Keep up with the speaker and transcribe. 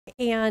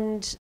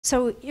And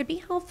so it'd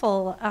be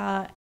helpful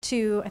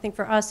to, I think,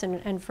 for us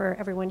and for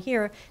everyone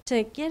here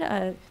to get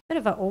a bit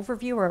of an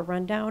overview or a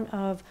rundown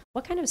of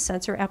what kind of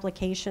sensor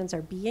applications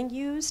are being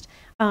used.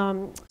 So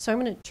I'm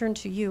going to turn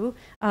to you,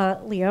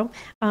 Leo.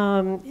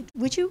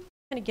 Would you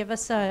kind of give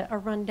us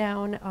a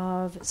rundown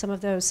of some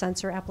of those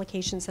sensor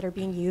applications that are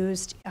being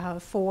used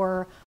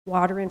for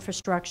water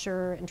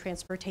infrastructure and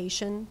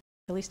transportation,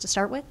 at least to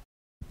start with?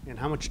 And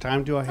how much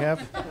time do I have?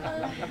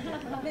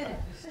 A minute.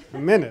 A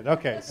minute.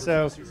 Okay.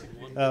 So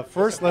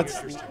first,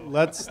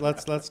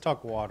 let's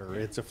talk water.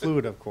 It's a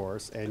fluid, of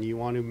course, and you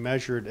want to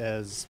measure it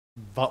as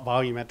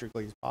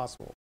volumetrically as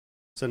possible.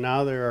 So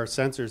now there are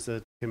sensors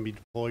that can be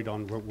deployed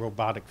on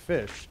robotic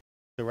fish.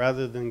 So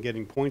rather than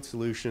getting point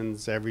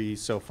solutions every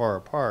so far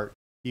apart,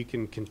 you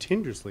can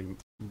continuously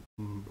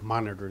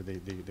monitor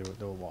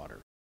the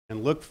water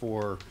and look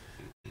for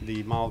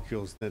the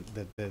molecules that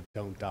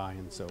don't die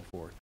and so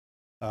forth.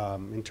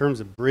 In terms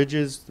of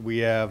bridges, we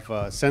have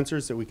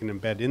sensors that we can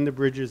embed in the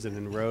bridges and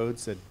in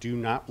roads that do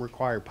not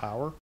require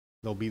power.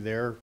 They'll be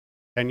there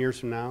 10 years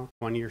from now,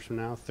 20 years from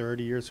now,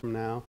 30 years from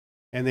now,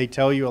 and they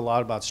tell you a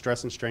lot about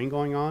stress and strain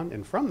going on,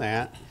 and from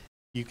that,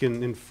 you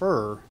can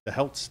infer the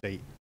health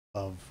state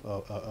of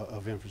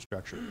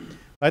infrastructure.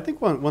 I think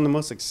one of the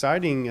most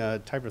exciting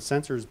type of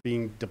sensors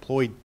being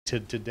deployed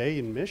today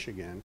in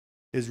Michigan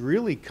is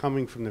really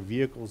coming from the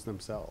vehicles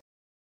themselves.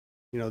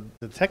 You know,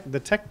 the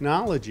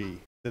technology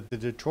that the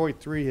Detroit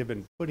 3 have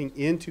been putting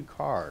into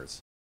cars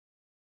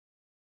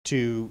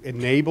to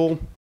enable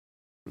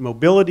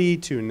mobility,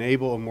 to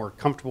enable a more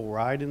comfortable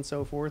ride and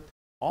so forth,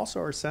 also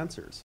are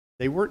sensors.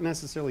 They weren't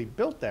necessarily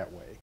built that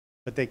way,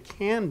 but they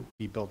can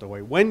be built that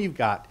way when you've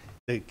got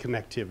the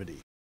connectivity.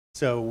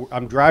 So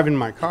I'm driving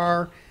my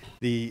car,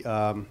 the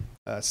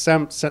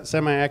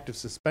semi-active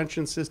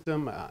suspension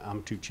system,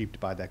 I'm too cheap to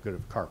buy that good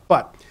of a car,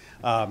 but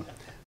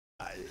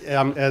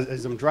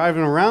as I'm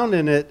driving around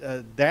in it,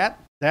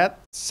 that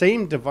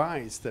same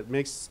device that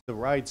makes the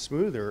ride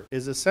smoother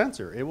is a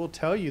sensor. It will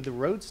tell you the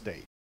road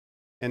state.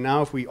 And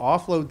now if we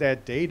offload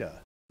that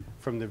data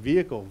from the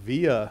vehicle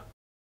via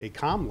a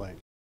comlink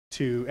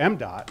to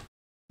MDOT,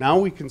 now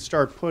we can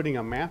start putting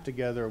a map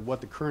together of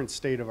what the current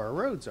state of our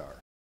roads are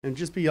and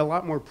just be a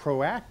lot more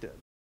proactive.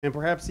 And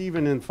perhaps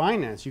even in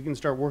finance, you can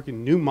start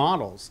working new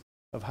models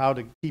of how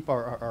to keep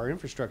our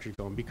infrastructure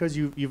going, because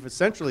you've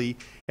essentially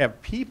have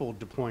people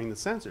deploying the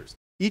sensors.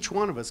 Each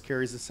one of us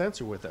carries a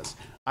sensor with us.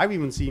 I've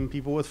even seen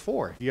people with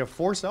 4. If you have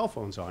 4 cell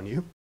phones on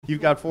you, you've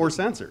got 4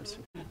 sensors,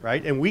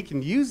 right? And we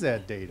can use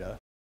that data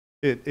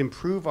to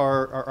improve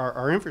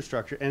our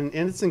infrastructure. And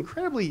it's an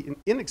incredibly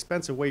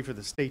inexpensive way for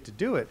the state to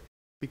do it,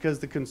 because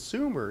the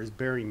consumer is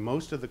bearing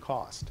most of the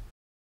cost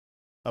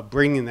of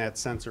bringing that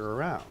sensor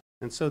around.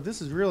 And so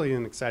this is really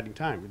an exciting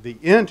time. The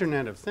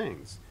Internet of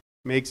Things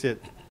makes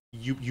it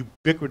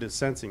ubiquitous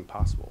sensing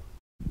possible.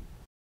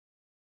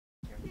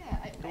 Yeah,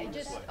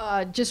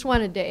 I just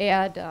wanted to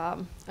add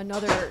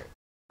another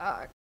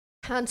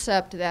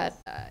concept that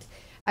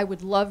I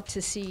would love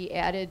to see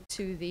added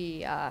to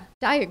the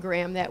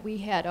diagram that we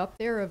had up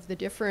there of the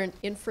different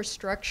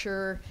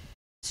infrastructure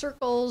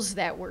circles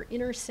that were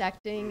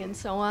intersecting and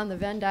so on, the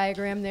Venn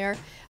diagram there.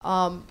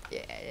 I'm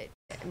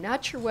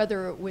not sure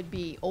whether it would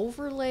be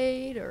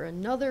overlaid or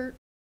another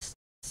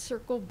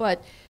circle,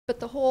 but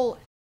the whole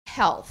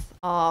health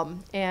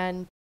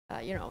and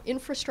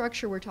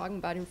infrastructure, we're talking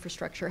about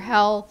infrastructure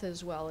health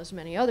as well as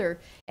many other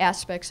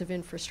aspects of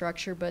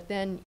infrastructure, but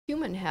then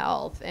human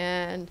health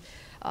and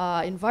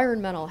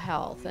environmental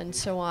health and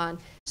so on.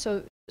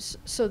 So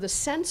the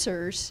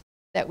sensors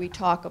that we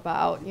talk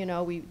about,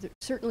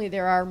 certainly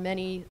there are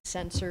many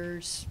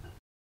sensors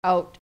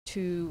out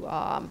to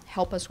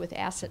help us with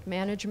asset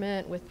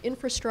management, with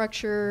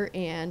infrastructure,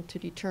 and to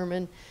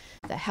determine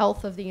the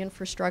health of the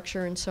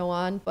infrastructure and so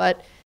on.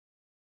 But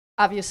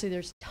obviously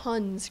there's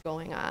tons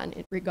going on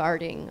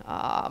regarding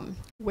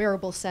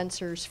wearable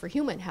sensors for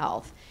human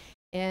health.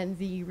 And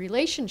the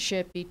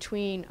relationship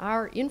between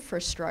our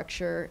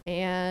infrastructure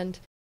and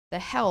the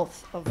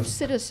health of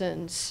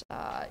citizens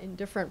in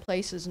different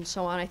places and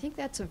so on, I think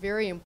that's a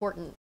very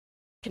important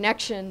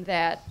connection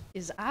that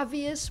is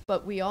obvious,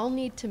 but we all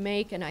need to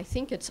make, and I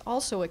think it's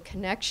also a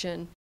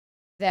connection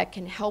that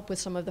can help with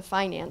some of the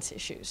finance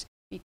issues.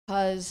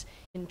 Because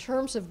in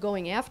terms of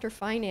going after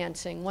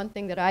financing, one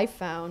thing that I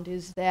found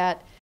is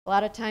that a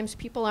lot of times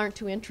people aren't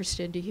too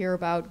interested to hear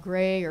about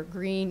gray or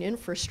green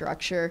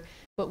infrastructure,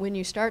 but when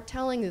you start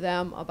telling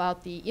them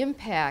about the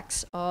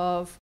impacts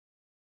of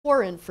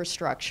poor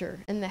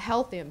infrastructure and the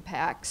health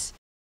impacts,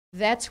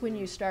 that's when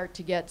you start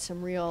to get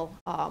some real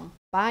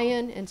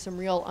buy-in and some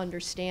real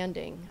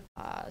understanding.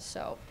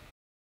 So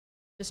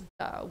just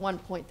one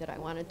point that I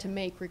wanted to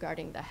make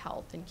regarding the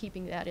health and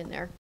keeping that in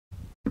there.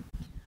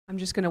 I'm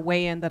just going to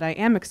weigh in that I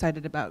am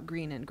excited about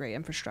green and gray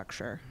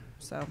infrastructure.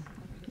 So,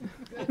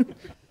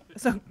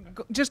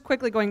 just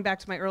quickly going back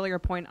to my earlier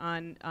point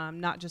on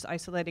not just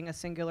isolating a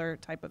singular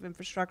type of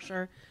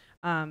infrastructure,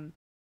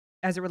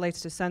 as it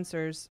relates to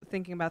sensors,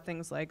 thinking about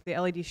things like the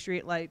LED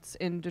streetlights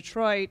in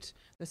Detroit,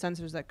 the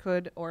sensors that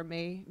could or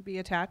may be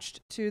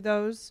attached to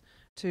those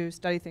to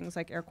study things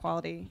like air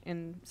quality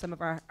in some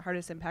of our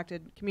hardest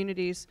impacted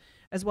communities,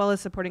 as well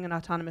as supporting an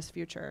autonomous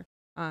future.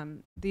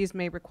 These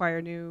may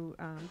require new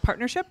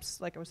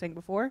partnerships, like I was saying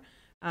before.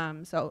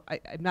 So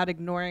I'm not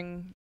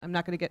ignoring, I'm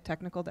not going to get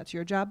technical, that's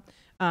your job.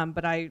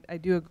 But I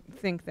do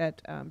think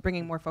that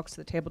bringing more folks to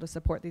the table to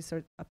support these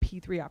sort of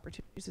P3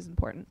 opportunities is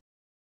important.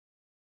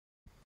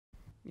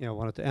 Yeah, I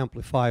wanted to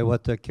amplify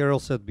what Carol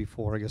said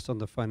before, I guess, on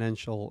the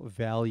financial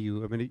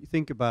value. I mean, you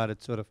think about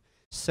it, sort of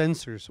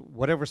sensors,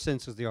 whatever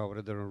sensors they are,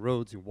 whether they're on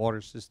roads, in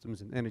water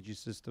systems, in energy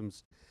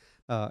systems,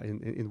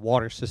 in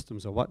water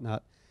systems or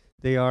whatnot,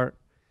 they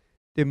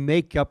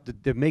make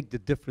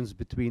the difference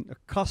between a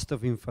cost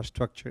of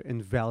infrastructure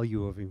and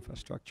value of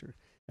infrastructure.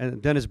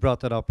 And Dennis brought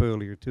that up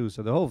earlier too.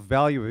 So the whole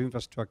value of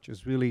infrastructure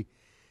is really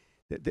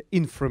the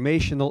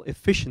informational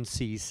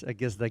efficiencies, I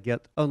guess, that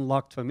get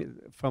unlocked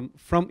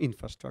from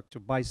infrastructure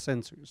by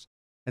sensors.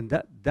 And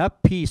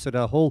that piece of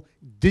the whole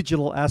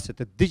digital asset,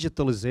 the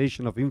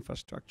digitalization of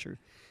infrastructure,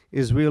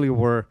 is really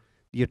where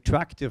the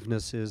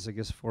attractiveness is, I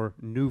guess, for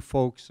new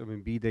folks, I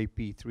mean, be they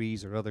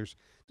P3s or others,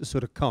 to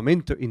sort of come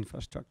into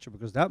infrastructure,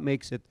 because that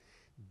makes it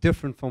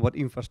different from what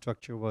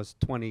infrastructure was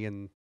 20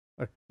 and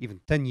or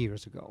even 10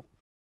 years ago.